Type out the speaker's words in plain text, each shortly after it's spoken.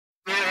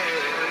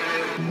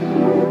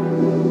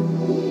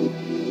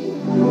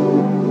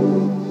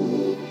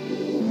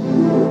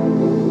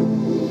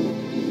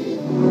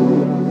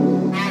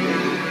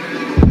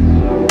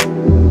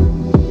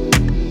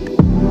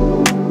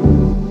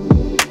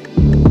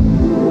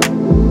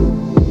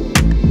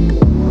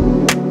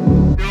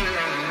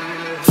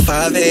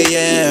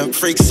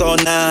Freaks all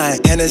night,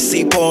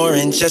 Hennessy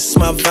pouring, just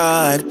my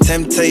vibe.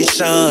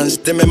 Temptations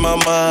dim in my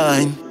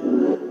mind.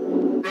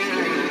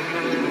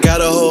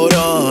 Gotta hold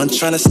on,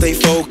 tryna stay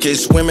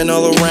focused. Women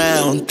all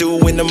around,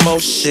 doing the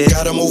most shit.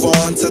 Gotta move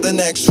on to the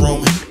next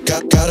room.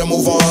 Gotta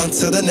move on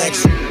to the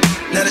next.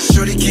 Now the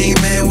shorty came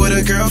in with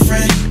a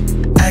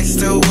girlfriend.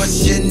 Asked her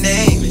what's your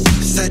name.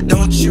 Said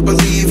don't you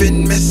believe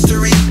in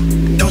mystery?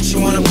 Don't you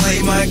wanna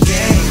play my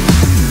game?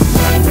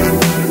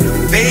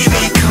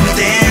 Baby, come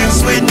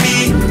dance with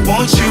me.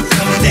 Won't you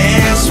come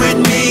dance with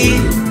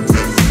me?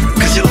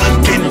 Cause you're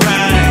looking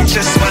right,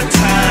 just my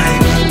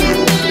time.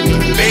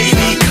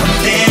 Baby, come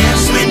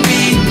dance with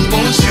me.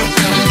 Won't you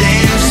come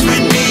dance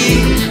with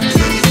me?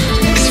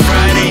 It's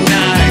Friday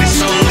night,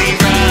 it's only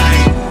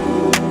right.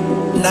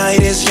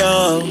 Night is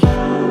young,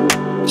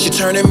 she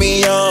turning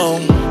me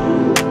on.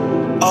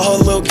 All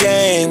her little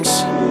games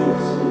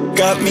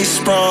got me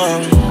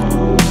sprung.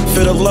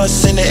 Feel the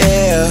lust in the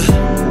air.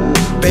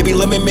 Baby,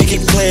 let me make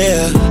it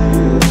clear.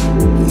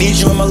 Need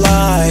you in my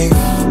life.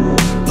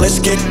 Let's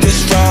get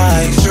this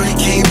right. Shorty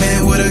came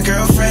in with a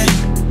girlfriend.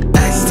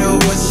 Asked her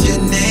what's your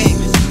name.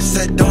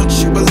 Said don't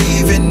you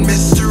believe in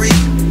mystery?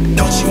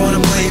 Don't you wanna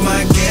play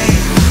my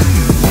game?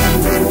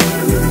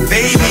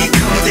 Baby,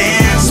 come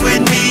dance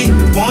with me.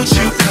 Won't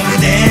you come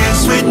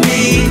dance with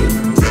me?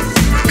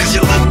 Cause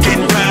you're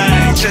looking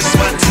right, just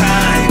my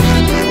time.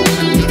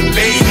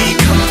 Baby,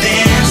 come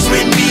dance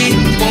with me.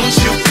 Won't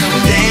you come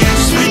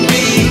dance with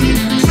me?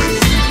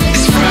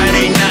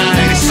 Friday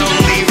night, it's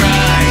only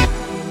right.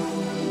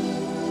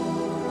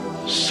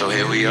 So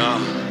here we are,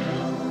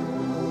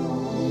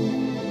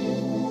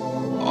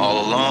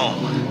 all alone,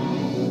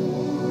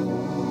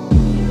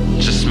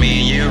 just me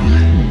and you.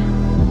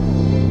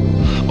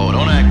 Oh,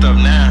 don't act up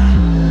now.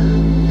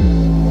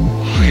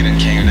 We done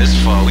came this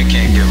far, we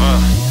can't give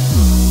up.